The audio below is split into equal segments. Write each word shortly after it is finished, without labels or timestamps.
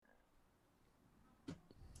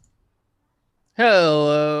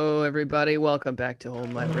Hello, everybody. Welcome back to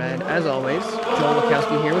Hold My Bread. As always, Joel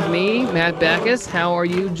Wachowski here with me, Matt Backus. How are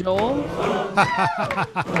you, Joel? I like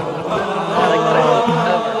that. I took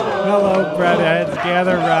cover. Hello, breadheads.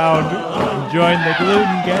 Gather round. Join the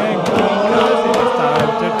gluten gang because it's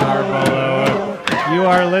time to carbo. You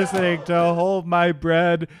are listening to Hold My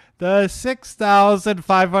Bread, the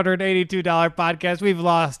 $6,582 podcast. We've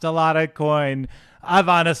lost a lot of coin. I've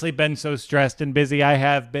honestly been so stressed and busy. I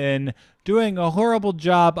have been doing a horrible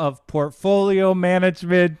job of portfolio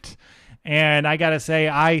management. And I got to say,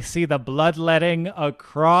 I see the bloodletting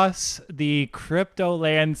across the crypto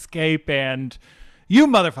landscape, and you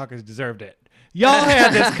motherfuckers deserved it. Y'all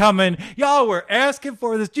had this coming. Y'all were asking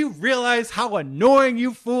for this. Do you realize how annoying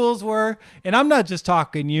you fools were? And I'm not just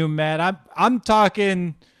talking you, Matt. I'm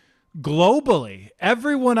talking globally.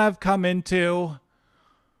 Everyone I've come into,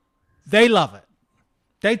 they love it.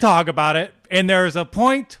 They talk about it. And there's a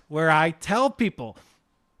point where I tell people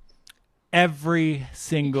every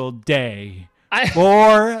single day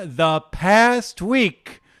for the past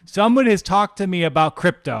week, someone has talked to me about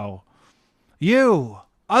crypto. You,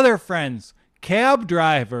 other friends, cab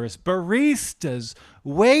drivers, baristas,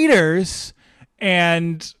 waiters,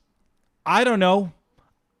 and I don't know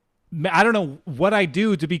what I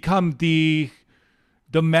do to become the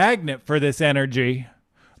magnet for this energy,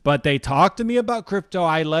 but they talk to me about crypto.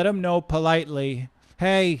 I let them know politely,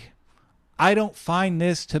 hey, I don't find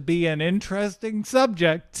this to be an interesting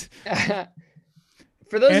subject.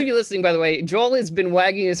 For those of you listening, by the way, Joel has been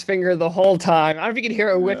wagging his finger the whole time. I don't know if you can hear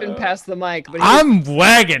it whipping past the mic, but I'm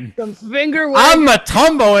wagging. Some finger wagging. I'm a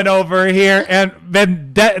tumbling over here, and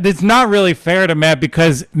then it's not really fair to Matt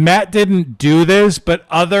because Matt didn't do this, but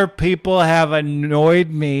other people have annoyed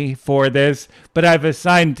me for this. But I've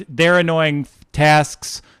assigned their annoying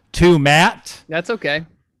tasks to Matt. That's okay.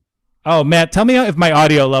 Oh, Matt, tell me if my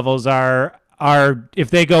audio levels are if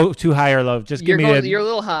they go too high or low. Just give me you're a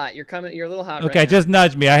little hot. You're a little hot. Okay, right just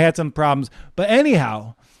nudge me. I had some problems. But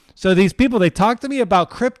anyhow, so these people, they talk to me about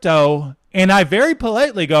crypto, and I very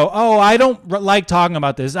politely go, oh, I don't like talking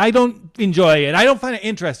about this. I don't enjoy it. I don't find it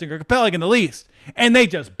interesting or compelling in the least. And they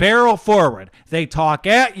just barrel forward. They talk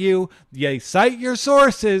at you. They cite your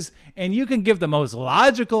sources, and you can give the most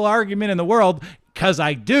logical argument in the world. Because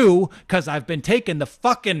I've been taking the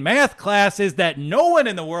fucking math classes that no one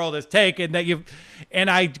in the world has taken and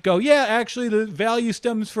I go, yeah, actually the value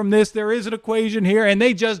stems from this. There is an equation here, and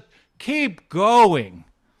they just keep going.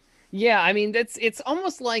 Yeah, I mean it's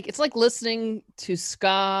almost like it's like listening to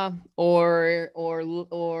ska or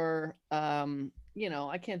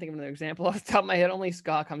I can't think of another example off the top of my head. Only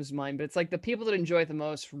ska comes to mind, but it's like the people that enjoy it the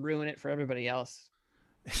most ruin it for everybody else.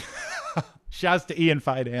 Shouts to Ian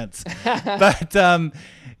Finance. But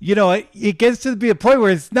it gets to be a point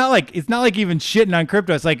where it's not like even shitting on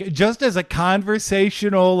crypto. It's like just as a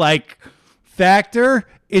conversational factor,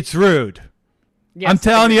 it's rude. Yes, I'm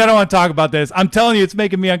telling you, I don't want to talk about this. I'm telling you, it's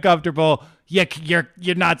making me uncomfortable. You're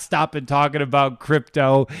not stopping talking about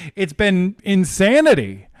crypto. It's been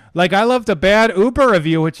insanity. Like, I left a bad Uber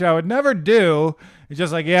review, which I would never do. It's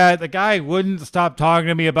just like, yeah, the guy wouldn't stop talking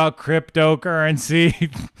to me about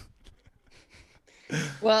cryptocurrency.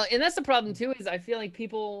 Well, and that's the problem too, is I feel like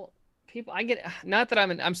people I get, not that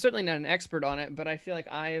I'm certainly not an expert on it, but I feel like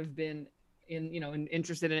I have been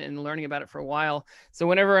interested in it and learning about it for a while. So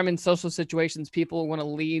whenever I'm in social situations, people want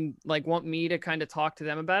want me to kind of talk to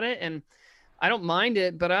them about it. And I don't mind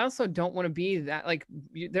it, but I also don't want to be that,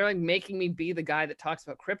 they're making me be the guy that talks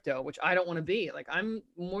about crypto, which I don't want to be. I'm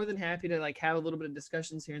more than happy to have a little bit of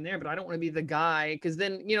discussions here and there, but I don't want to be the guy, because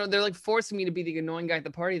then, they're forcing me to be the annoying guy at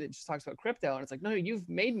the party that just talks about crypto. And it's like, no, you've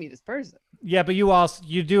made me this person. Yeah, but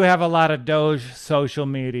you do have a lot of Doge social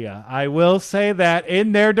media. I will say that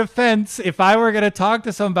in their defense, if I were going to talk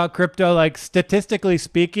to someone about crypto, statistically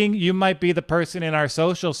speaking, you might be the person in our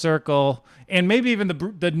social circle and maybe even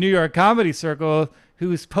the New York comedy circle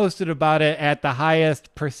who's posted about it at the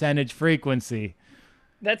highest percentage frequency.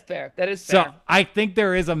 That's fair. That is fair. So I think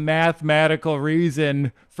there is a mathematical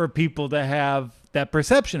reason for people to have that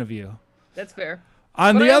perception of you. That's fair.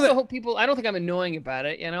 I also hope people, I don't think I'm annoying about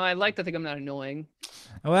it. I like to think I'm not annoying.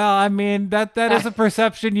 Well, I mean, that is a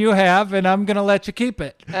perception you have, and I'm going to let you keep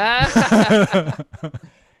it. Yeah,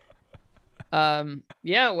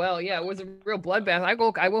 it was a real bloodbath. I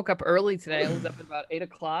woke up early today. I was up at about 8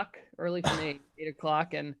 o'clock, early for me, 8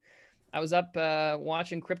 o'clock. And I was up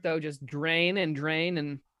watching crypto just drain. And,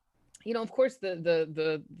 of course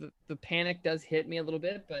the panic does hit me a little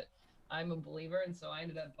bit, but I'm a believer, and so I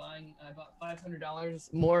ended up I bought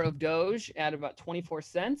 $500 more of Doge at about 24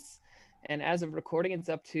 cents. And as of recording, it's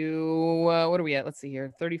up to, what are we at? Let's see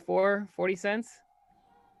here, 40 cents.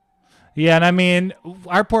 Yeah, and I mean,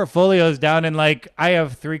 our portfolio is down in like I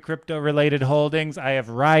have three crypto related holdings. I have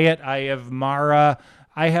Riot, I have Mara,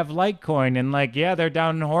 I have Litecoin, and like yeah, they're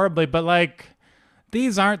down horribly, but like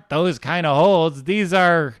these aren't those kind of holds. These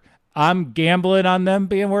are I'm gambling on them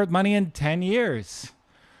being worth money in 10 years.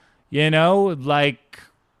 You know, like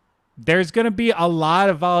there's going to be a lot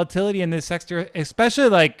of volatility in this sector, especially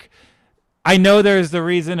like I know there's the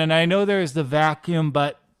reason and I know there's the vacuum,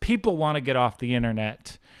 but people want to get off the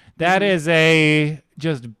internet. That Hmm. is a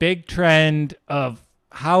just big trend of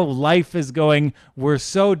how life is going. We're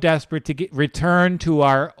so desperate to get return to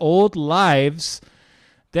our old lives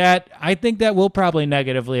that I think that will probably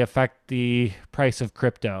negatively affect the price of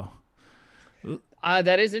crypto.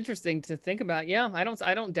 That is interesting to think about. Yeah, I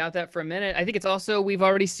don't doubt that for a minute. I think it's also we've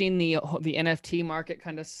already seen the NFT market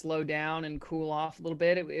kind of slow down and cool off a little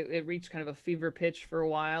bit. It reached kind of a fever pitch for a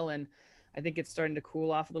while, and I think it's starting to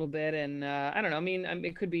cool off a little bit. And I don't know. I mean,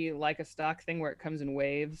 it could be like a stock thing where it comes in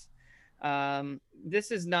waves.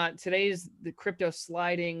 This is not today's the crypto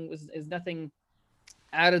sliding was is nothing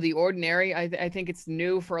out of the ordinary. I think it's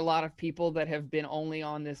new for a lot of people that have been only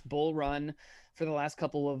on this bull run for the last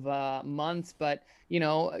couple of months. But,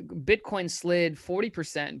 Bitcoin slid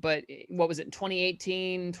 40%, but what was it,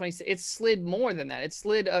 2018, 20, it slid more than that. It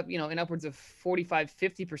slid up, in upwards of 45,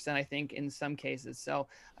 50%, I think, in some cases. So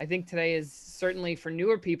I think today is certainly for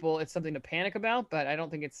newer people, it's something to panic about, but I don't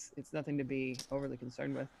think it's nothing to be overly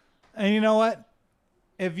concerned with. And you know what?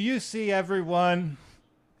 If you see everyone,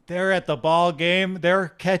 they're at the ball game, they're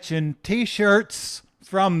catching t-shirts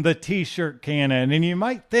from the t-shirt cannon, and you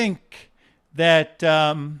might think that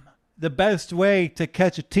the best way to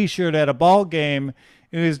catch a t-shirt at a ball game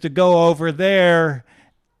is to go over there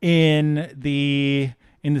in the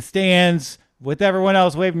stands with everyone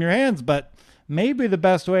else waving your hands, but maybe the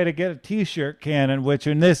best way to get a t-shirt cannon, which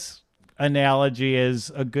in this analogy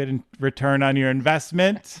is a good return on your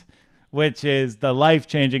investment, which is the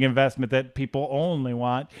life-changing investment that people only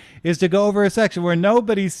want, is to go over a section where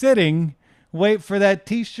nobody's sitting, wait for that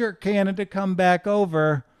t-shirt cannon to come back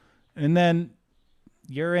over, and then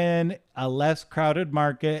you're in a less crowded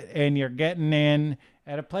market and you're getting in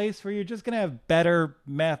at a place where you're just going to have better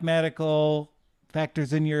mathematical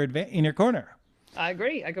factors in your corner. I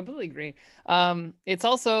agree. I completely agree. It's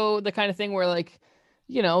also the kind of thing where like,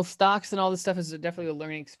 stocks and all this stuff is definitely a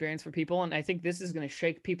learning experience for people. And I think this is going to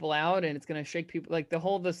shake people out and it's going to shake people like the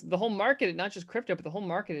whole market, not just crypto, but the whole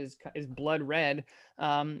market is blood red.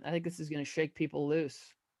 I think this is going to shake people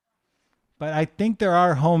loose. But I think there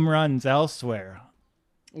are home runs elsewhere.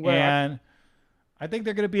 Where are, And I think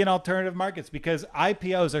they're going to be in alternative markets because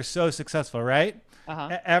IPOs are so successful, right?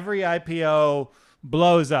 uh-huh. Every IPO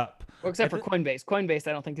blows up. Well, I except for th- Coinbase. Coinbase,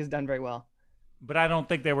 I don't think has done very well. but I don't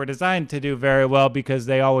think they were designed to do very well because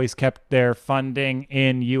they always kept their funding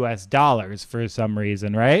in US dollars for some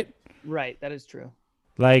reason, right? Right. That is true.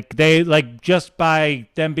 Like they like just by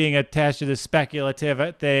them being attached to the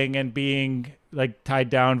speculative thing and being like tied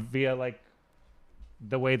down via like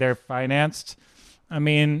the way they're financed, I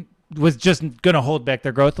mean, was just going to hold back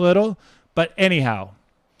their growth a little. But anyhow,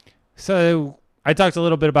 so I talked a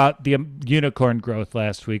little bit about the unicorn growth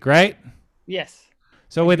last week, right? Yes.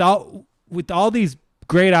 So I do. with all these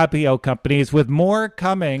great IPO companies, with more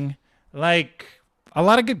coming, like a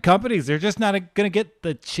lot of good companies, they're just not going to get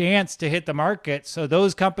the chance to hit the market. So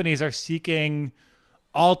those companies are seeking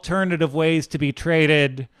alternative ways to be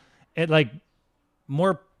traded at like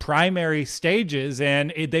more primary stages,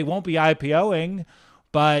 and they won't be IPOing,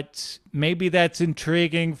 but maybe that's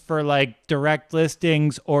intriguing for like direct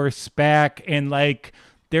listings or SPAC. And like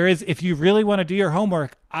there is, if you really want to do your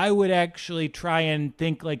homework, I would actually try and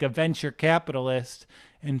think like a venture capitalist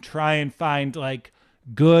and try and find like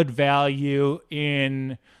good value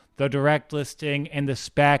in the direct listing and the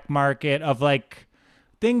SPAC market of like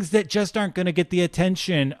things that just aren't going to get the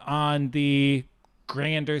attention on the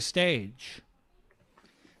grander stage.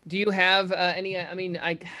 Do you have any? I mean,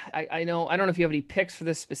 I know I don't know if you have any picks for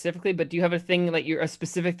this specifically, but do you have a thing like you're a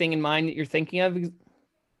specific thing in mind that you're thinking of, like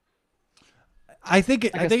I a think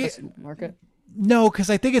specific market? no, because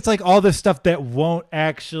I think it's like all this stuff that won't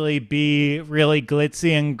actually be really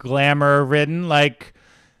glitzy and glamour ridden. Like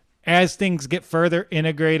as things get further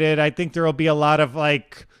integrated, I think there will be a lot of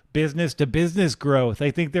like business to business growth. I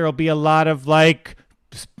think there will be a lot of like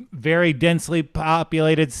very densely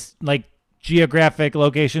populated like geographic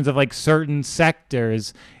locations of like certain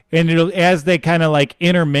sectors, and it'll as they kind of like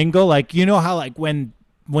intermingle, like you know how like when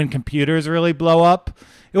computers really blow up,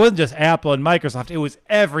 it wasn't just Apple and Microsoft, it was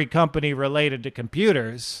every company related to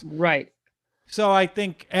computers. Right. So I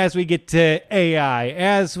think as we get to AI,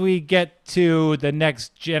 as we get to the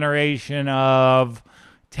next generation of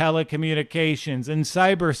telecommunications and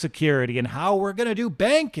cybersecurity and how we're going to do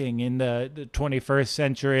banking in the 21st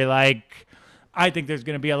century. Like, I think there's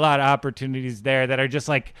going to be a lot of opportunities there that are just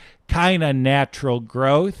like kind of natural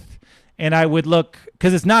growth. And I would look,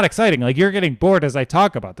 because it's not exciting. Like, you're getting bored as I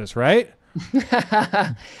talk about this, right?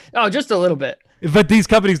 Oh, just a little bit. But these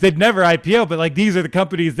companies, they've never IPO, but like these are the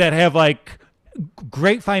companies that have like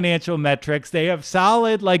great financial metrics. They have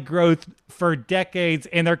solid like growth for decades,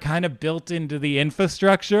 and they're kind of built into the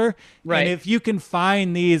infrastructure. Right. And if you can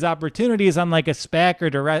find these opportunities on like a SPAC or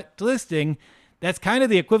direct listing, that's kind of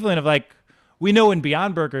the equivalent of like, we know when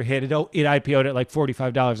Beyond Burger hit it, it IPO'd at like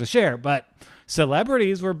 $45 a share, but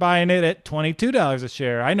celebrities were buying it at $22 a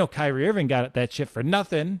share. I know Kyrie Irving got that shit for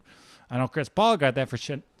nothing. I know Chris Paul got that for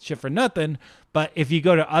shit for nothing. But if you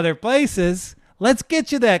go to other places, let's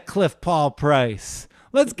get you that Cliff Paul price.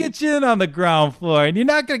 Let's get you in on the ground floor. And you're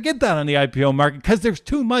not going to get that on the IPO market because there's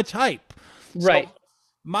too much hype. Right. So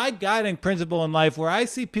my guiding principle in life, where I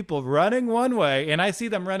see people running one way and I see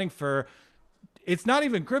them running for, it's not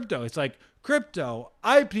even crypto. It's like crypto,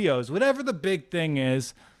 IPOs, whatever the big thing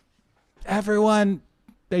is. Everyone,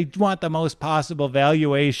 they want the most possible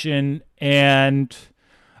valuation, and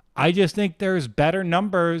I just think there's better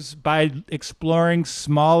numbers by exploring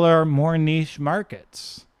smaller, more niche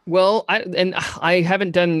markets. Well, I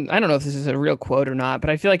haven't done, I don't know if this is a real quote or not,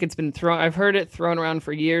 but I feel like it's been thrown, I've heard it thrown around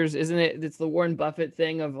for years, isn't it? It's the Warren Buffett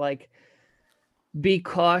thing of like, be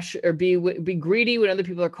cautious or be greedy when other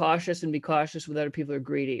people are cautious, and be cautious when other people are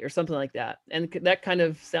greedy, or something like that. And that kind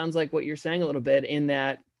of sounds like what you're saying a little bit, in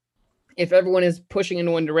that if everyone is pushing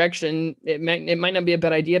in one direction, it might not be a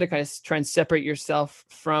bad idea to kind of try and separate yourself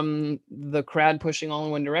from the crowd pushing all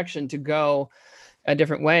in one direction, to go a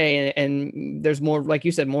different way. And there's more, like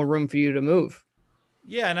you said, more room for you to move.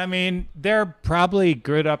 Yeah, and I mean, there are probably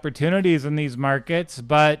good opportunities in these markets,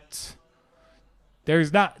 but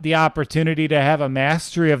there's not the opportunity to have a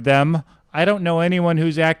mastery of them. I don't know anyone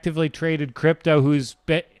who's actively traded crypto who's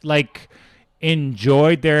like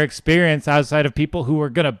enjoyed their experience outside of people who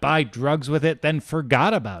were going to buy drugs with it, then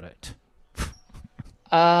forgot about it.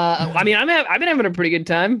 I mean, I've been having a pretty good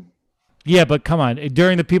time. Yeah, but come on.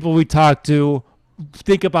 During the people we talked to,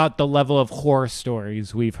 think about the level of horror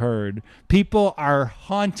stories we've heard. People are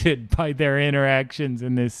haunted by their interactions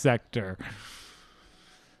in this sector.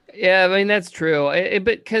 Yeah, I mean, that's true. But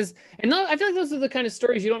because, and I feel like those are the kind of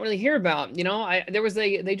stories you don't really hear about. You know,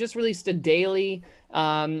 they just released a daily,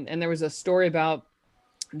 and there was a story about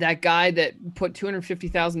that guy that put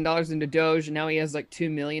 $250,000 into Doge, and now he has like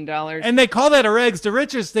 $2 million. And they call that a rags to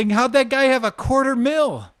riches thing. How'd that guy have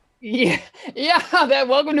 $250,000? Yeah, that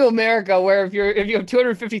welcome to America, where if you have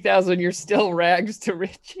 250,000, you're still rags to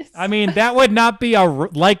riches. I mean, that would not be a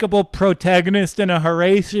likable protagonist in a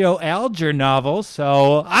Horatio Alger novel.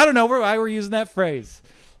 So I don't know why we're using that phrase.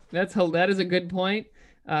 That is a good point.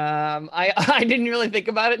 I didn't really think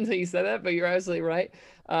about it until you said that, but you're absolutely right.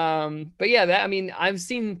 But yeah, I mean, I've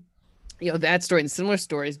seen, that story and similar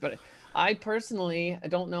stories, but I personally, I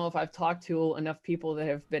don't know if I've talked to enough people that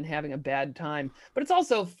have been having a bad time. But it's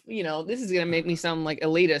also, this is going to make me sound like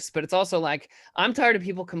elitist, but it's also like, I'm tired of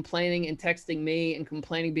people complaining and texting me and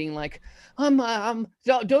complaining, being like,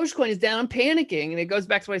 Dogecoin is down, I'm panicking. And it goes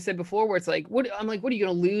back to what I said before, where it's like, what are you going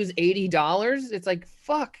to lose $80? It's like,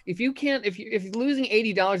 fuck, if losing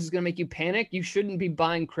 $80 is going to make you panic, you shouldn't be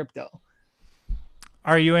buying crypto.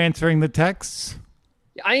 Are you answering the texts?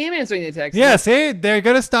 I am answering the text. Yeah, see, they're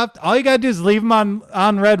gonna stop. All you gotta do is leave them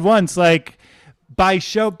on red once. Like,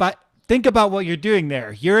 think about what you're doing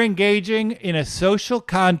there. You're engaging in a social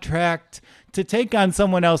contract to take on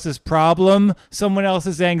someone else's problem, someone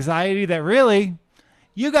else's anxiety that really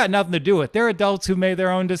you got nothing to do with. They're adults who made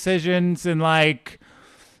their own decisions, and like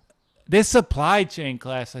this supply chain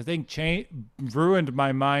class, I think ruined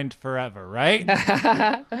my mind forever. Right?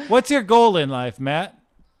 What's your goal in life, Matt?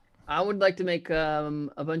 I would like to make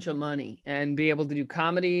a bunch of money and be able to do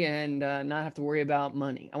comedy and not have to worry about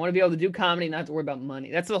money. I want to be able to do comedy and not have to worry about money.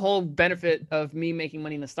 That's the whole benefit of me making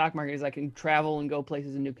money in the stock market, is I can travel and go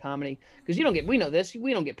places and do comedy. Because we know this,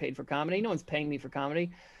 we don't get paid for comedy. No one's paying me for comedy.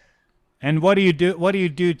 And what do you do? What do you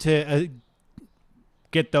do to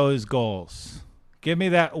get those goals? Give me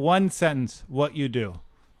that one sentence. What you do?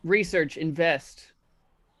 Research, invest.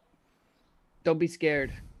 Don't be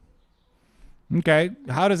scared. Okay.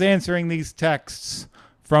 How does answering these texts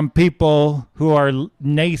from people who are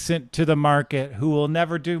nascent to the market, who will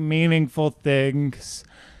never do meaningful things,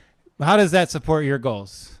 how does that support your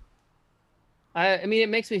goals? I mean, it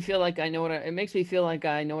makes me feel like I know what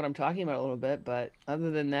I'm talking about a little bit, but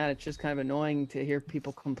other than that, it's just kind of annoying to hear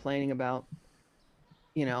people complaining about,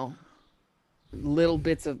 little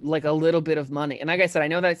bits of like a little bit of money. And like I said, I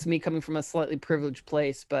know that's me coming from a slightly privileged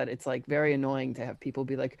place, but it's like very annoying to have people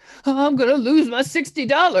be like, oh, I'm gonna lose my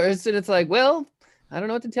 $60. And it's like, well, I don't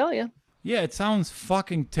know what to tell you. Yeah, it sounds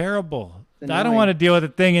fucking terrible. It's I don't want to annoying. deal with a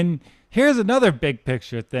thing. And here's another big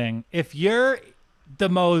picture thing. If you're the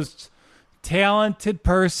most talented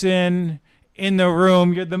person in the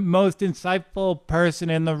room, you're the most insightful person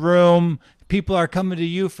in the room, people are coming to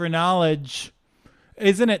you for knowledge,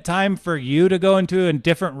 isn't it time for you to go into a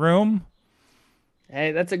different room?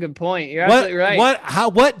 Hey, that's a good point. You're absolutely right.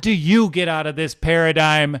 What do you get out of this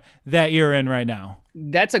paradigm that you're in right now?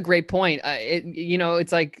 That's a great point.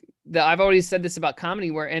 It's like I've always said this about comedy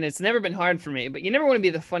and it's never been hard for me, but you never want to be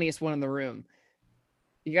the funniest one in the room.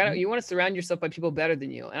 You want to surround yourself by people better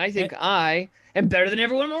than you. And I think I am better than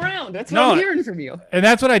everyone around. That's what I'm hearing from you. And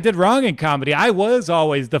that's what I did wrong in comedy. I was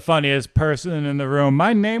always the funniest person in the room.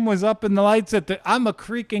 My name was up in the lights I'm a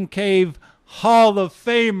Creek and Cave Hall of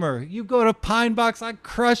Famer. You go to Pine Box, I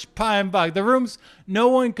crush Pine Box. The rooms no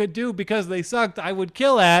one could do because they sucked, I would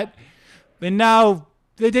kill at. And now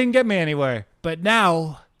they didn't get me anywhere. But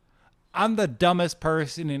now I'm the dumbest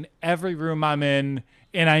person in every room I'm in,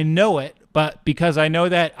 and I know it. But because I know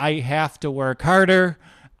that, I have to work harder.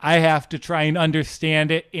 I have to try and understand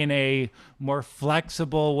it in a more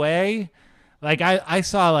flexible way. Like I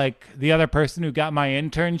saw like the other person who got my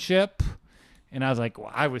internship, and I was like,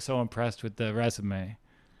 well, I was so impressed with the resume.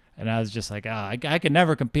 And I was just like, I could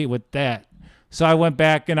never compete with that. So I went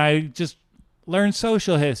back and I just learned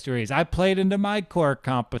social histories. I played into my core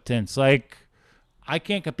competence. Like, I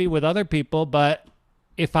can't compete with other people, but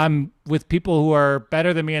if I'm with people who are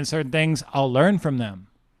better than me in certain things, I'll learn from them.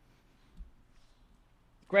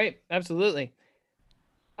 Great. Absolutely.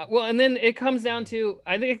 Well, and then it comes down to,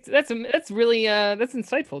 I think that's really, that's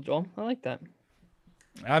insightful, Joel. I like that.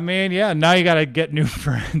 I mean, yeah, now you got to get new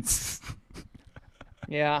friends.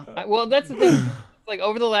 Yeah. Well, that's the thing. Like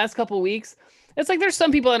over the last couple of weeks, it's like there's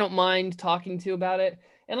some people I don't mind talking to about it,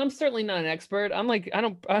 and I'm certainly not an expert. I'm like I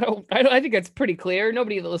think that's pretty clear.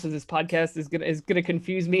 Nobody that listens to this podcast is gonna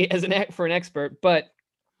confuse me as for an expert, but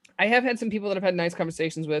I have had some people that I've had nice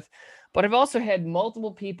conversations with, but I've also had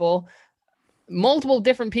multiple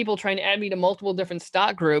different people trying to add me to multiple different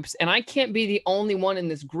stock groups, and I can't be the only one in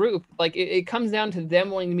this group. Like it comes down to them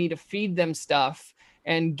wanting me to feed them stuff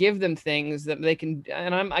and give them things that they can,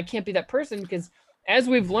 and I can't be that person because, as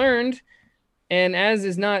we've learned, and as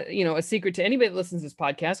is not, a secret to anybody that listens to this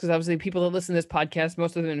podcast, because obviously people that listen to this podcast,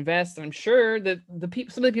 most of them invest. And I'm sure that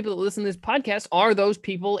some of the people that listen to this podcast are those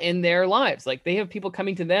people in their lives. Like they have people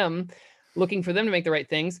coming to them, looking for them to make the right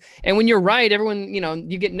things. And when you're right, everyone,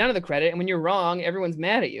 you get none of the credit. And when you're wrong, everyone's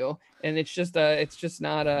mad at you. And it's just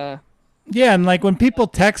not. Yeah, and like when people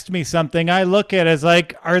text me something, I look at it as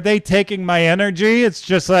like, are they taking my energy? It's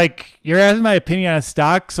just like, you're asking my opinion on a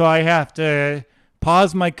stock, so I have to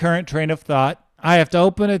pause my current train of thought. I have to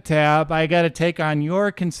open a tab. I got to take on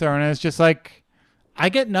your concern. And it's just like, I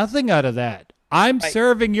get nothing out of that. I'm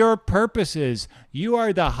serving your purposes. You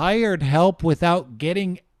are the hired help without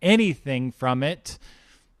getting anything from it.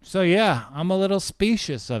 So yeah, I'm a little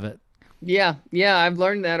specious of it. Yeah, I've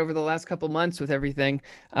learned that over the last couple months with everything.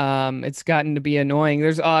 It's gotten to be annoying.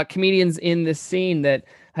 There's comedians in this scene that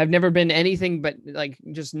have never been anything but like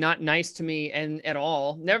just not nice to me and at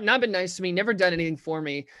all. Never not been nice to me, never done anything for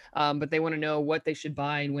me. But they want to know what they should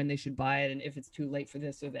buy and when they should buy it and if it's too late for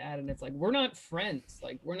this or that. And it's like, we're not friends.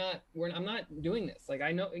 Like I'm not doing this. Like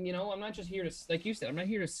I know, I'm not just here to, like you said, I'm not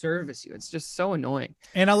here to service you. It's just so annoying.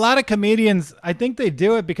 And a lot of comedians, I think they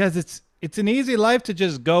do it because it's an easy life to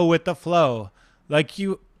just go with the flow. Like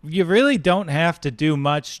you really don't have to do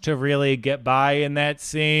much to really get by in that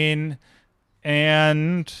scene.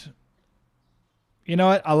 And you know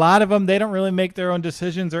what? A lot of them, they don't really make their own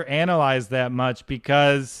decisions or analyze that much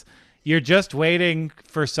because you're just waiting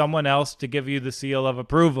for someone else to give you the seal of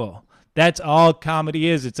approval. That's all comedy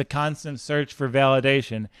is. It's a constant search for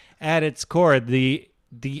validation. At its core, the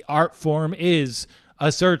art form is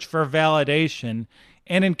a search for validation.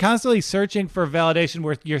 And in constantly searching for validation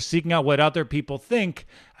where you're seeking out what other people think,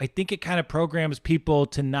 I think it kind of programs people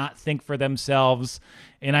to not think for themselves.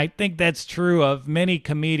 And I think that's true of many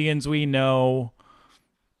comedians we know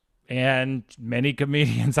and many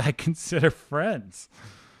comedians I consider friends.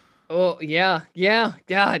 Oh yeah.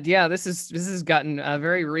 God, yeah. This has gotten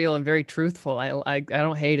very real and very truthful. I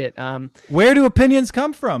don't hate it. Where do opinions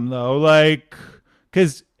come from though? Like,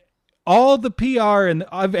 because all the PR and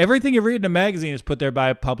everything you read in a magazine is put there by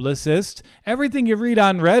a publicist. Everything you read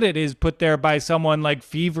on Reddit is put there by someone like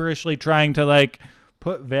feverishly trying to like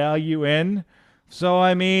put value in. So,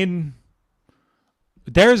 I mean,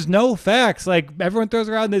 there's no facts. Like everyone throws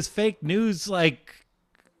around this fake news like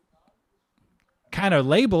kind of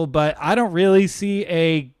label, but I don't really see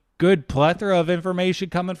a good plethora of information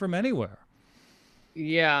coming from anywhere.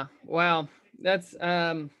 Yeah. Wow. That's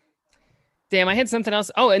damn, I had something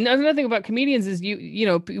else. Oh, and another thing about comedians is you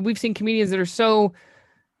know, we've seen comedians that are so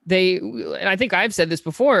and I think I've said this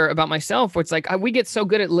before about myself, where it's like we get so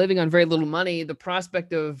good at living on very little money, the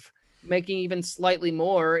prospect of making even slightly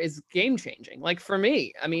more is game changing. Like for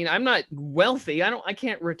me, I mean, I'm not wealthy. I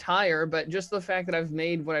can't retire, but just the fact that I've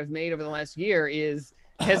made what I've made over the last year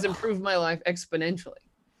has improved my life exponentially.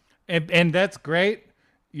 And that's great.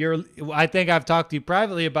 I think I've talked to you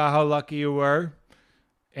privately about how lucky you were,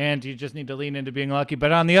 and you just need to lean into being lucky.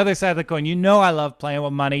 But on the other side of the coin, you know I love playing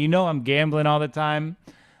with money. You know I'm gambling all the time.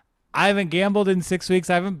 I haven't gambled in 6 weeks.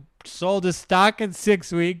 I haven't sold a stock in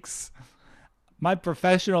 6 weeks. My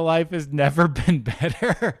professional life has never been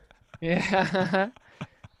better. Yeah.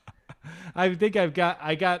 I think I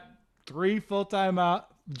got 3 full-time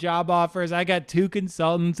job offers. I got 2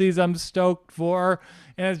 consultancies I'm stoked for.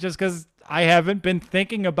 And it's just because I haven't been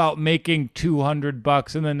thinking about making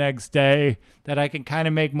 $200 in the next day, that I can kind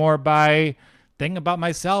of make more by thinking about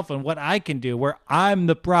myself and what I can do, where I'm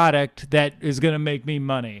the product that is going to make me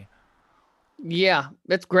money. Yeah,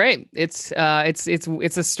 that's great. It's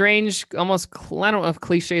a strange, almost, I don't know if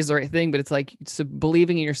cliche is the right thing, but it's like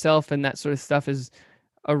believing in yourself and that sort of stuff is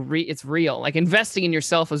it's real. Like investing in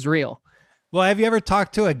yourself is real. Well, have you ever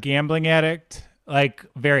talked to a gambling addict like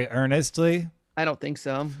very earnestly? I don't think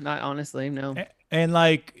so. Not honestly, no. And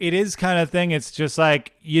like it is kind of thing. It's just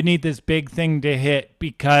like you need this big thing to hit,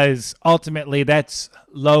 because ultimately that's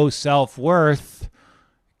low self-worth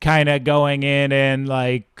kind of going in and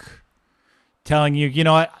like telling you, you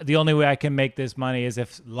know what, the only way I can make this money is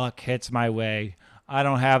if luck hits my way. I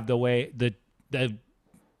don't have the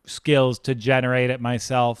skills to generate it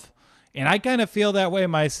myself. And I kind of feel that way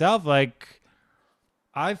myself. Like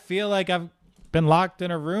I feel like I've been locked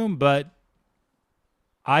in a room, but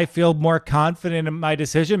I feel more confident in my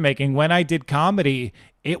decision making. When I did comedy,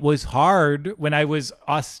 it was hard when I was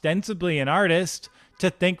ostensibly an artist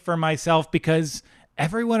to think for myself, because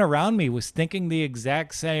everyone around me was thinking the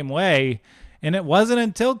exact same way. And it wasn't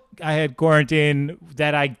until I had quarantine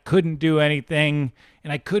that I couldn't do anything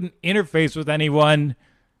and I couldn't interface with anyone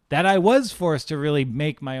that I was forced to really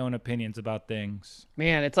make my own opinions about things.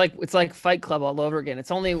 Man, it's like Fight Club all over again.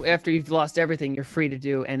 It's only after you've lost everything you're free to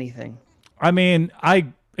do anything. I mean,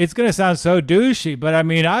 it's going to sound so douchey, but I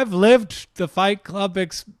mean, I've lived the Fight Club.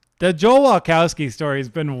 The Joel Wachowski story has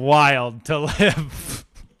been wild to live.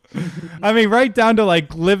 I mean, right down to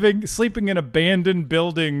like sleeping in abandoned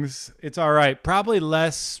buildings. It's all right. Probably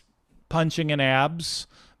less punching in abs.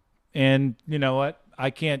 And you know what?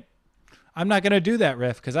 I'm not going to do that,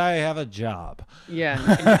 Riff, because I have a job. Yeah.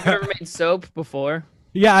 Have you ever made soap before?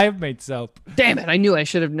 Yeah, I have made soap. Damn it. I knew I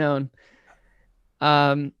should have known.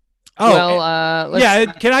 Can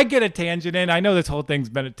I get a tangent in? I know this whole thing's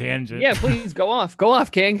been a tangent. Yeah, please go off. Go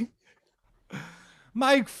off, King.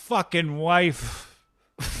 My fucking wife.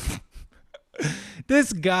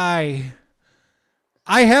 This guy.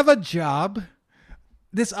 I have a job.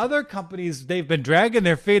 This other company's, they've been dragging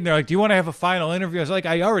their feet and they're like, do you want to have a final interview? I was like,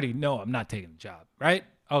 I already know I'm not taking the job, right?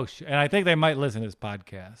 Oh, shit. And I think they might listen to this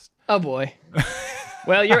podcast. Oh, boy.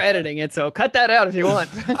 Well, you're editing it, so cut that out if you want.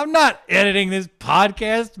 I'm not editing this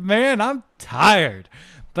podcast, man. I'm tired.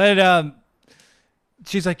 But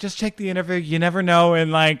she's like, just check the interview. You never know.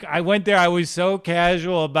 And like, I went there. I was so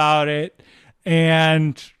casual about it.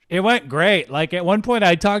 And it went great. Like at one point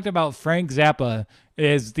I talked about Frank Zappa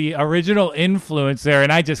is the original influence there.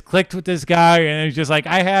 And I just clicked with this guy. And it's just like,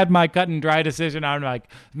 I had my cut and dry decision. I'm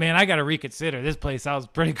like, man, I got to reconsider. This place sounds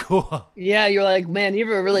pretty cool. Yeah. You're like, man, you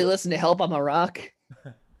ever really listen to Help I'm a Rock?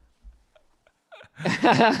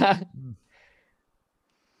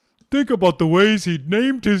 Think about the ways he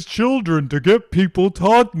named his children to get people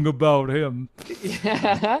talking about him.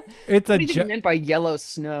 Yeah. It's what do you think he meant by yellow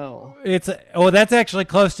snow? That's actually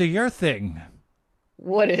close to your thing.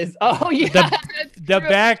 What is? Oh yeah, the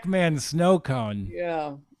Backman snow cone.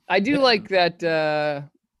 Yeah, I do like that.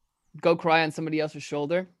 Go Cry on Somebody Else's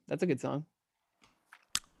Shoulder. That's a good song.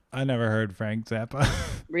 I never heard Frank Zappa.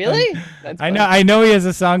 Really? I know he has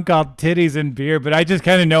a song called Titties and Beer, but I just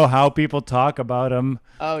kind of know how people talk about him.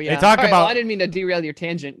 Oh yeah. They talk about. Well, I didn't mean to derail your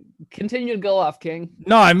tangent. Continue to go off, King.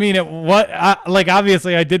 No, I mean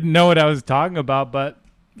obviously I didn't know what I was talking about, but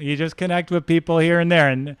you just connect with people here and there,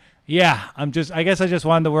 and yeah, I guess I just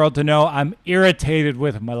wanted the world to know I'm irritated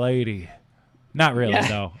with my lady. Not really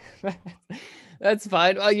though. That's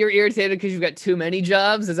fine. Well, you're irritated because you've got too many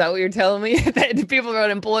jobs. Is that what you're telling me? That people are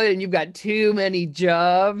unemployed and you've got too many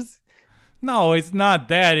jobs. No, it's not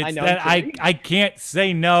that. I It's know, I'm that I kidding. I can't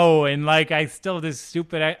say no, and like I still this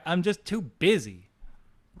stupid. I'm just too busy.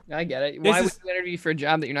 I get it. This Why would is you interview for a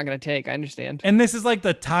job that you're not going to take? I understand. and this is like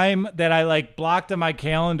the time that I like blocked on my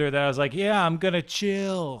calendar that I was like, yeah, I'm gonna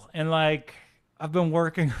chill, and like I've been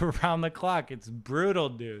working around the clock. It's brutal,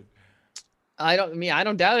 dude. I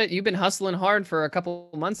don't doubt it. You've been hustling hard for a couple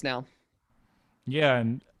months now. Yeah,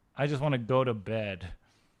 and I just want to go to bed.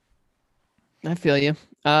 I feel you.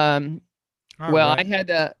 Um, All well, right.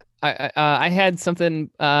 I had something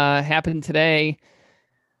happen today.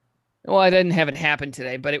 Well, I didn't have it happen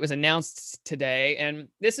today, but it was announced today. And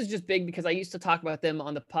this is just big because I used to talk about them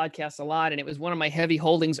on the podcast a lot, and it was one of my heavy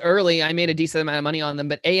holdings early. I made a decent amount of money on them,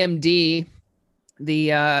 but AMD,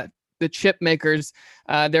 the chip makers,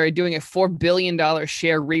 they're doing a $4 billion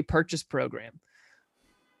share repurchase program.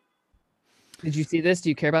 Did you see this? Do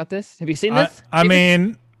you care about this? Have you seen I this? I Maybe?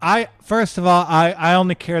 mean, I first of all, I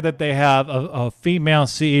only care that they have a female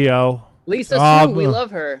CEO. Lisa Su, we Um, love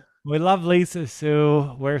her. we love Lisa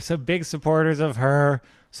Sue. We're some big supporters of her.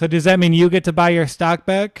 So does that mean you get to buy your stock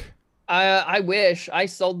back? I wish I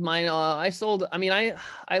sold mine. I sold. I mean,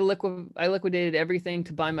 I liquidated everything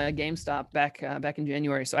to buy my GameStop back in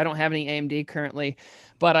January. So I don't have any AMD currently,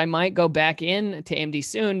 but I might go back in to AMD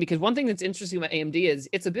soon because one thing that's interesting about AMD is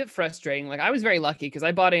it's a bit frustrating. Like I was very lucky because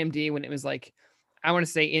I bought AMD when it was like, I want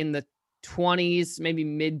to say in the 20s, maybe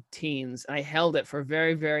mid teens. I held it for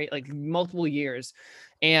very, very like multiple years,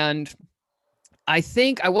 and I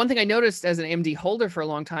think one thing I noticed as an AMD holder for a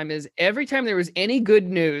long time is every time there was any good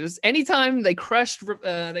news, anytime they crushed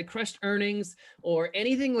earnings or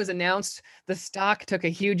anything was announced, the stock took a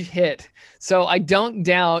huge hit. So I don't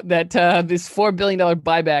doubt that this $4 billion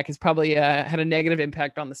buyback has probably had a negative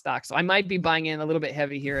impact on the stock. So I might be buying in a little bit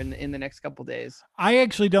heavy here in the next couple days. I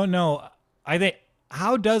actually don't know. I think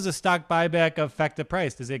how does a stock buyback affect the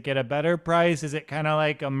price? Does it get a better price? Is it kind of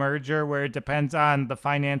like a merger where it depends on the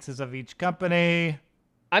finances of each company?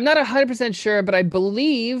 I'm not 100% sure, but I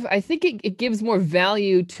think it gives more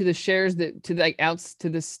value to the shares that to like outs to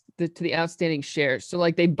this to the outstanding shares. So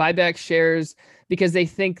like they buy back shares because they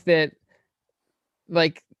think that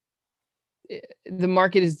like the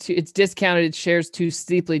market it's discounted its shares too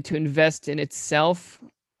steeply to invest in itself.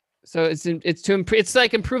 So it's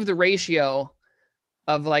like improve the ratio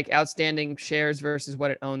of like outstanding shares versus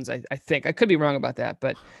what it owns. I think I could be wrong about that,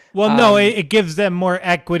 but Well, no, um, it gives them more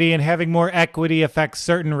equity, and having more equity affects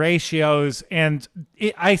certain ratios. And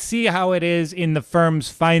I see how it is in the firm's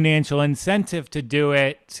financial incentive to do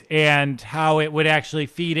it, and how it would actually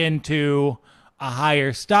feed into a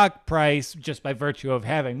higher stock price just by virtue of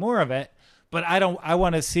having more of it. But I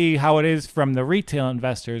want to see how it is from the retail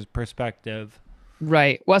investor's perspective.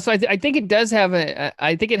 right. Well, so I think it does have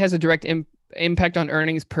I think it has a direct impact on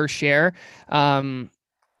earnings per share.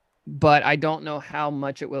 But I don't know how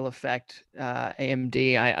much it will affect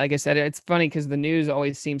AMD. Like I said, it's funny because the news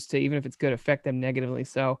always seems to, even if it's good, affect them negatively.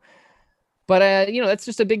 So, but that's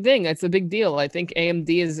just a big thing. It's a big deal. I think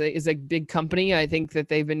AMD is a big company. I think that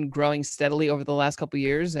they've been growing steadily over the last couple of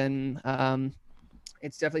years, and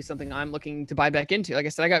it's definitely something I'm looking to buy back into. Like I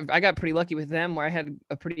said, I got pretty lucky with them, where I had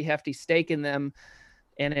a pretty hefty stake in them,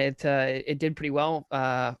 and it did pretty well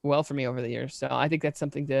for me over the years. So I think that's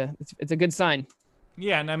something it's a good sign.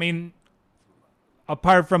 Yeah, and I mean,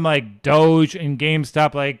 apart from like Doge and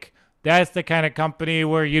GameStop, like that's the kind of company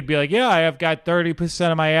where you'd be like, yeah, I have got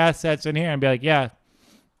 30% of my assets in here, and be like, yeah,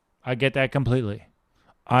 I get that completely.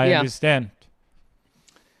 I Yeah. understand.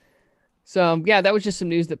 So yeah, that was just some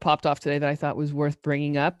news that popped off today that I thought was worth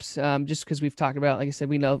bringing up. Just because we've talked about, like I said,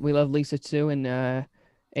 we love Lisa Tzu and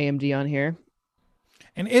AMD on here.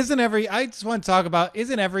 And I just want to talk about,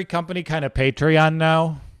 isn't every company kind of Patreon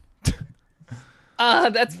now?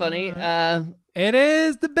 That's funny. It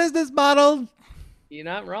is the business model. You're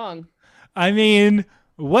not wrong. I mean,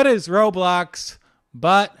 what is Roblox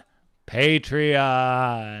but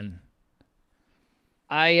Patreon?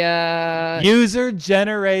 User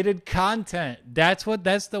generated content. That's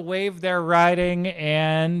the wave they're riding,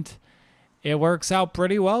 and it works out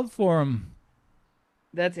pretty well for them.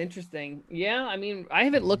 That's interesting. Yeah, I mean, I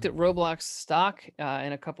haven't looked at Roblox stock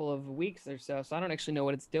in a couple of weeks or so I don't actually know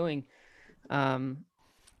what it's doing.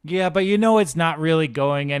 Yeah, but it's not really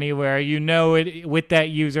going anywhere. It with that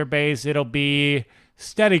user base, it'll be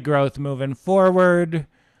steady growth moving forward.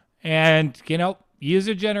 And,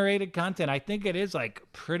 user generated content, I think it is like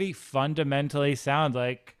pretty fundamentally sound.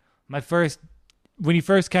 Like when you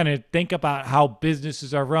first kind of think about how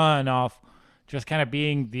businesses are run off just kind of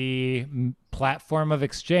being the platform of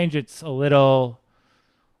exchange, it's a little,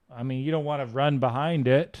 I mean, you don't want to run behind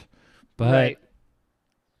it, but Right.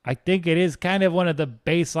 I think it is kind of one of the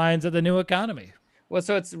baselines of the new economy. Well,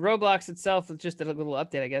 so it's Roblox itself. It's just a little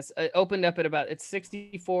update, I guess. It opened up at about it's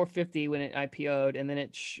 64.50 when it IPO'd, and then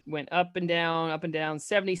it went up and down,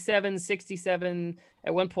 77, 67.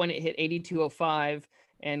 At one point, it hit 82.05,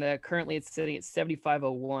 and currently it's sitting at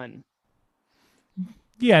 75.01.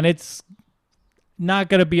 Yeah, and it's not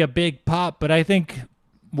going to be a big pop, but I think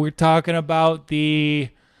we're talking about the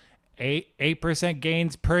 8%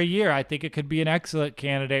 gains per year. I think it could be an excellent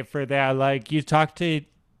candidate for that. Like you talk to,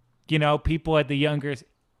 people at the younger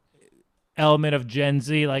element of Gen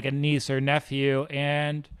Z, like a niece or nephew,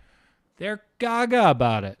 and they're gaga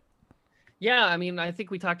about it. Yeah, I mean, I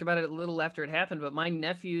think we talked about it a little after it happened, but my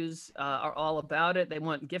nephews are all about it. They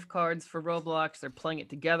want gift cards for Roblox. They're playing it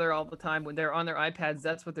together all the time. When they're on their iPads,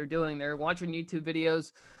 that's what they're doing. They're watching YouTube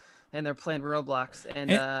videos and they're playing Roblox.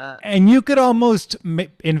 And you could almost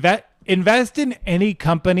invest in any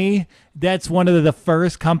company that's one of the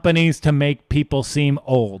first companies to make people seem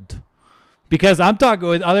old. Because I'm talking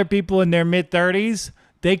with other people in their mid 30s,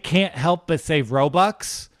 they can't help but say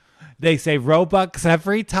Robux. They say Robux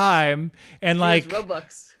every time. And like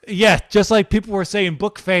Robux. Yeah, just like people were saying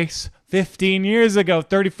Bookface 15 years ago,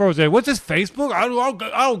 34 was like, what's this, Facebook? I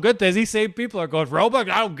don't get this. These same people are going, Robux?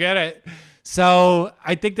 I don't get it. So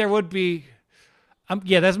I think there would be,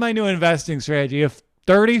 that's my new investing strategy. If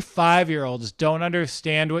 35-year-olds don't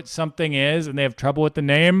understand what something is and they have trouble with the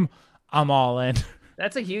name, I'm all in.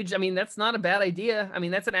 That's that's not a bad idea. I mean,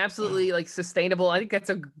 that's an absolutely like sustainable. I think that's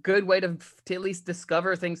a good way to at least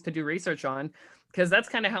discover things to do research on, because that's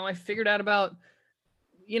kind of how I figured out about,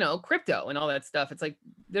 crypto and all that stuff. It's like,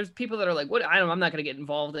 there's people that are like, I'm not going to get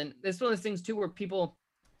involved in. It's one of those things too, where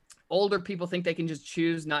older people think they can just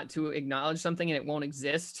choose not to acknowledge something and it won't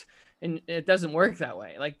exist. And it doesn't work that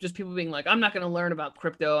way. Like just people being like, I'm not going to learn about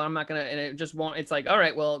crypto. I'm not going to, and it just won't. It's like, all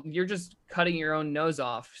right, well, you're just cutting your own nose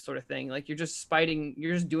off sort of thing. Like you're just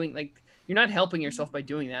doing like, you're not helping yourself by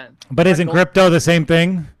doing that. But isn't crypto the same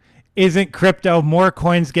thing? Isn't crypto more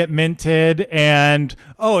coins get minted and,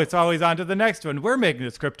 it's always on to the next one. We're making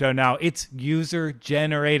this crypto now. It's user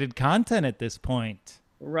generated content at this point.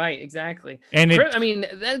 Right, exactly. And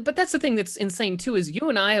but that's the thing that's insane too, is you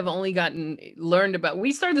and I have only learned about,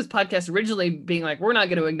 we started this podcast originally being like, we're not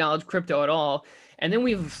going to acknowledge crypto at all. And then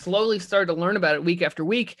we've slowly started to learn about it week after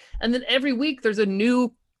week. And then every week there's a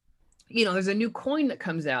new coin that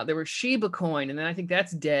comes out. There was Shiba coin, and then I think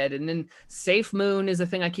that's dead. And then Safe Moon is a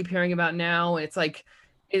thing I keep hearing about now. It's like,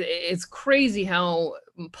 it's crazy how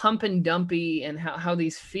pump and dumpy and how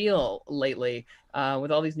these feel lately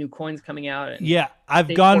with all these new coins coming out. And yeah,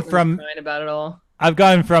 I've gone from about it all. I've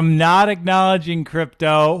gone from not acknowledging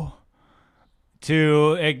crypto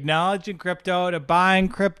to acknowledging crypto to buying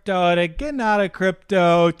crypto to getting out of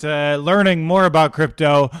crypto to learning more about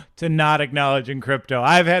crypto to not acknowledging crypto.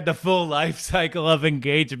 I've had the full life cycle of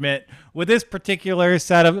engagement with this particular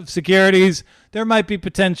set of securities. There might be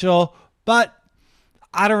potential, but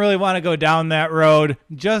I don't really want to go down that road,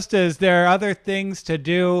 just as there are other things to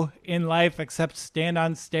do in life except stand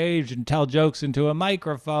on stage and tell jokes into a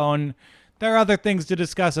microphone. There are other things to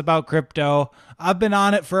discuss about crypto. I've been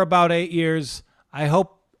on it for about 8 years. I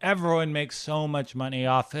hope everyone makes so much money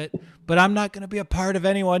off it, but I'm not going to be a part of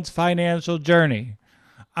anyone's financial journey.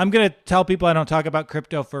 I'm going to tell people I don't talk about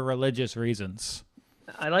crypto for religious reasons.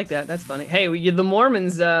 I like that. That's funny. Hey, the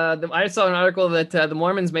Mormons. I saw an article that the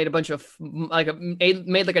Mormons made a bunch of made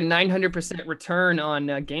like a 900% return on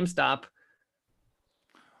GameStop.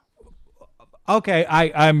 Okay,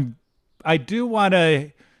 I do want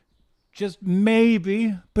to just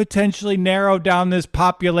maybe potentially narrow down this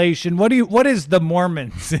population. What is the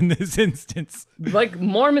Mormons in this instance? Like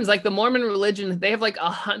Mormons, like the Mormon religion, they have like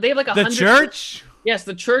the church. Yes,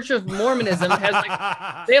 the Church of Mormonism has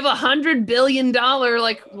like they have $100 billion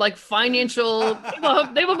like financial.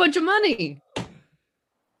 They have a bunch of money.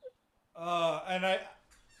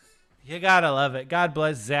 You gotta love it. God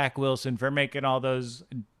bless Zach Wilson for making all those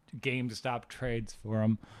GameStop trades for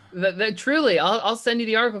him. Truly, I'll send you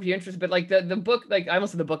the article if you're interested. But like the book, like I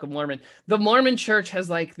almost said the Book of Mormon. The Mormon Church has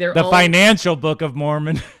like their own financial Book of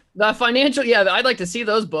Mormon. The financial, yeah, I'd like to see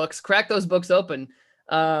those books. Crack those books open.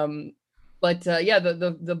 The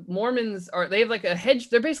Mormons they have like a hedge.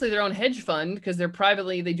 They're basically their own hedge fund because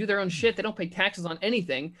they do their own shit. They don't pay taxes on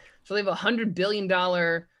anything. So they have $100 billion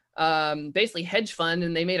basically hedge fund,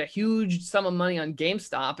 and they made a huge sum of money on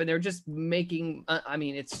GameStop, and they're just making,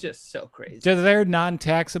 it's just so crazy. Does their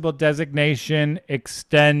non-taxable designation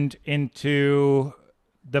extend into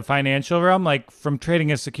the financial realm, like from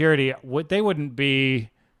trading as security,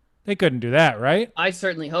 they couldn't do that, right? I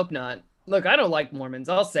certainly hope not. Look, I don't like Mormons.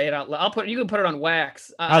 I'll say it out loud. You can put it on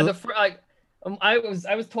wax. I, I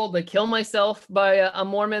was told to kill myself by a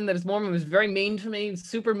Mormon. That this Mormon was very mean to me,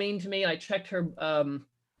 super mean to me. And I checked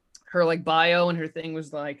her like bio, and her thing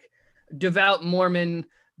was like devout Mormon.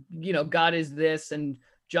 You know, God is this, and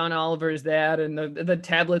John Oliver is that, and the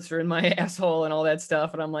tablets are in my asshole and all that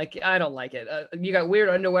stuff. And I'm like, I don't like it. You got weird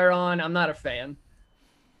underwear on. I'm not a fan.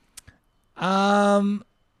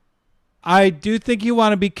 I do think you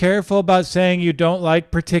want to be careful about saying you don't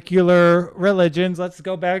like particular religions. Let's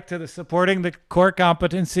go back to the supporting the core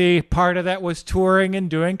competency. Part of that was touring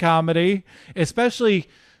and doing comedy, especially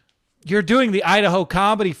you're doing the Idaho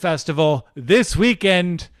Comedy Festival this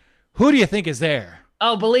weekend. Who do you think is there?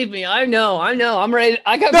 Oh, believe me, I know. I'm ready.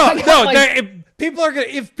 If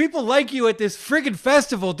people like you at this friggin'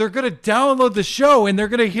 festival, they're gonna download the show and they're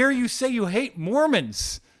gonna hear you say you hate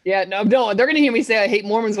Mormons. Yeah, no, they're going to hear me say I hate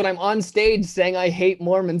Mormons when I'm on stage saying I hate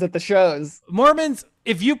Mormons at the shows. Mormons,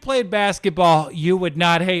 if you played basketball, you would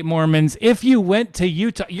not hate Mormons. If you went to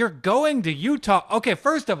Utah, you're going to Utah. Okay,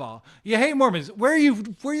 first of all, you hate Mormons. Where are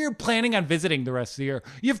you planning on visiting the rest of the year?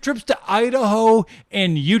 You have trips to Idaho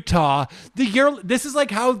and Utah. This is like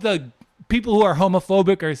how the people who are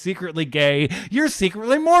homophobic are secretly gay. You're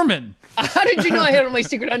secretly Mormon. How did you know I had on my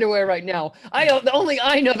secret underwear right now? Only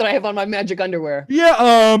I know that I have on my magic underwear. Yeah,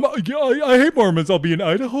 I hate Mormons. I'll be in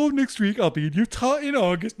Idaho next week. I'll be in Utah in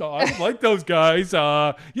August. No, I don't like those guys.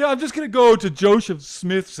 Yeah, I'm just gonna go to Joseph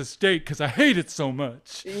Smith's estate because I hate it so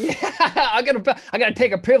much. Yeah, I gotta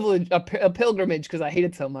take a pilgrimage because I hate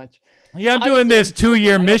it so much. Yeah, I'm doing this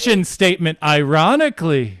 2-year mission statement.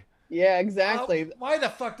 Ironically. Yeah, exactly. Why the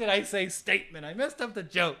fuck did I say statement? I messed up the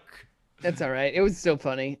joke. That's all right. It was so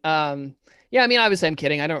funny. Yeah, I mean, obviously I'm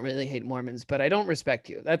kidding. I don't really hate Mormons, but I don't respect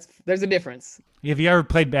you. There's a difference. Have you ever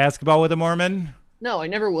played basketball with a Mormon? No, I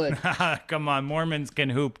never would. Come on, Mormons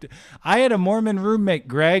can hoop. I had a Mormon roommate,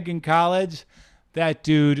 Greg, in college. That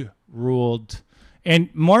dude ruled. And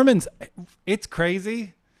Mormons, it's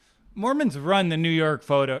crazy. Mormons run the New York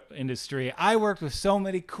photo industry. I worked with so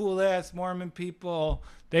many cool-ass Mormon people.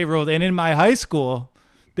 They ruled. And in my high school,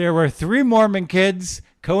 there were 3 Mormon kids.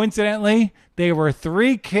 Coincidentally, they were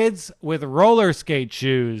 3 kids with roller skate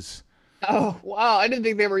shoes. Oh, wow. I didn't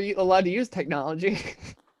think they were allowed to use technology.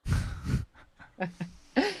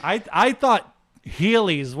 I thought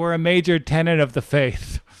Heelys were a major tenet of the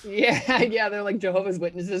faith. Yeah, they're like Jehovah's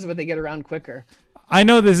Witnesses, but they get around quicker. I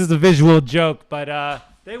know this is a visual joke, but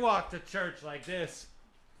they walk to church like this.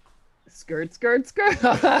 Skirt, skirt, skirt.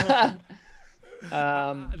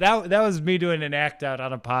 That was me doing an act out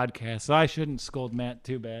on a podcast, so I shouldn't scold Matt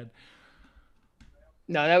too bad.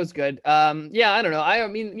 No, that was good. Yeah, I don't know. I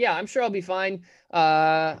mean, yeah, I'm sure I'll be fine.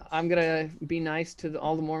 I'm gonna be nice to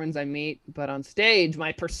all the Mormons I meet, but on stage,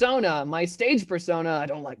 my stage persona, I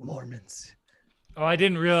don't like Mormons. Oh, I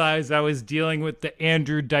didn't realize I was dealing with the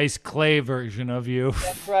Andrew Dice Clay version of you.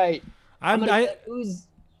 That's right.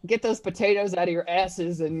 Get those potatoes out of your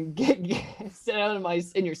asses and sit down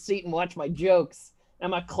in your seat and watch my jokes. I'm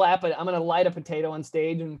gonna clap it. I'm gonna light a potato on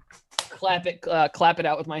stage and clap it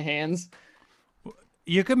out with my hands.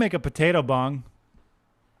 You could make a potato bong.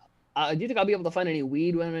 Do you think I'll be able to find any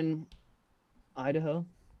weed when I'm in Idaho?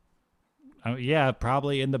 Oh, yeah,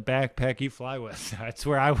 probably in the backpack you fly with. That's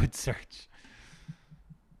where I would search.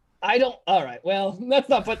 All right. Well, let's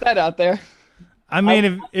not put that out there. I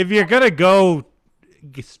mean, if you're gonna go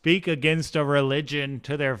speak against a religion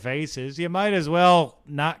to their faces, you might as well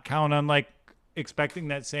not count on like expecting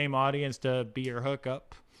that same audience to be your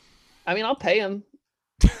hookup. I mean, I'll pay them.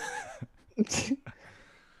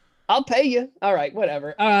 I'll pay you. All right,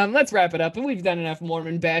 whatever. Let's wrap it up. We've done enough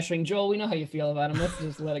Mormon bashing. Joel, we know how you feel about him. Let's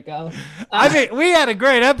just let it go. I mean, we had a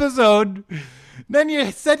great episode. Then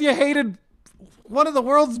you said you hated one of the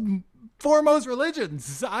world's foremost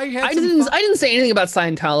religions. I didn't say anything about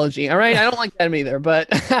Scientology. All right, I don't like them either. But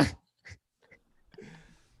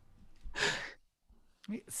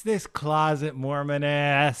it's this closet Mormon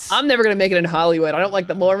ass. I'm never gonna make it in Hollywood. I don't like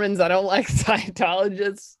the Mormons. I don't like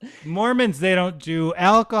Scientologists. Mormons, they don't do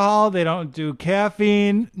alcohol. They don't do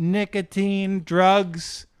caffeine, nicotine,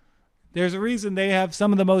 drugs. There's a reason they have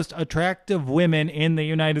some of the most attractive women in the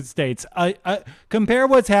United States. Compare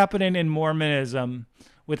what's happening in Mormonism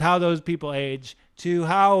with how those people age to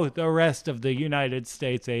how the rest of the United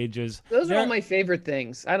States ages. Those are all my favorite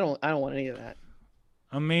things. I don't want any of that.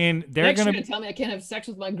 I mean, you're gonna tell me I can't have sex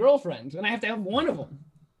with my girlfriend, and I have to have one of them.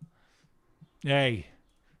 Hey,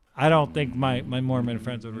 I don't think my Mormon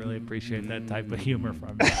friends would really appreciate that type of humor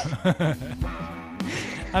from you.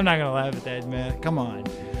 I'm not gonna laugh at that, Matt. Come on.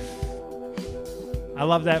 I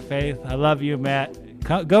love that, Faith. I love you, Matt.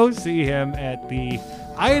 Go see him at the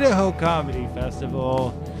Idaho Comedy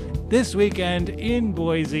Festival this weekend in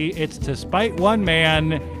Boise. It's to spite one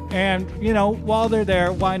man, and while they're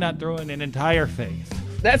there, why not throw in an entire Faith?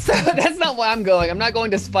 That's not why I'm going. I'm not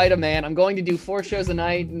going to spite a man. I'm going to do 4 shows a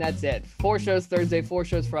night, and that's it. 4 shows Thursday, 4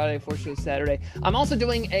 shows Friday, 4 shows Saturday. I'm also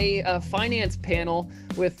doing a finance panel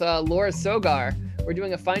with Laura Sogar. We're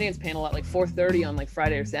doing a finance panel at like 4:30 on like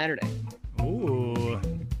Friday or Saturday. Ooh,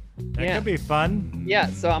 that could be fun. Yeah,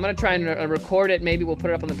 so I'm gonna try and record it. Maybe we'll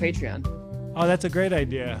put it up on the Patreon. Oh, that's a great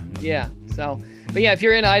idea. Yeah. So, but yeah, if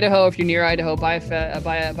you're in Idaho, if you're near Idaho, buy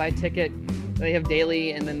a ticket. They have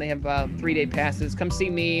daily, and then they have 3-day passes. Come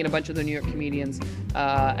see me and a bunch of the New York comedians,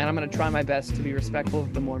 and I'm going to try my best to be respectful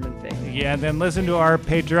of the Mormon faith. Yeah, and then listen to our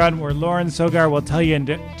Patreon where Lauren Sogar will tell you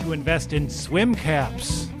to invest in swim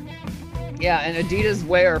caps. Yeah, and Adidas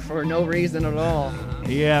wear for no reason at all.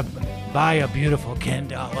 Yeah, buy a beautiful Ken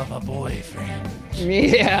doll of a boyfriend.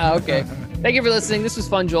 Yeah, okay. Thank you for listening. This was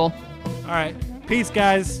fun, Joel. All right. Peace,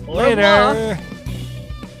 guys. Later. Later.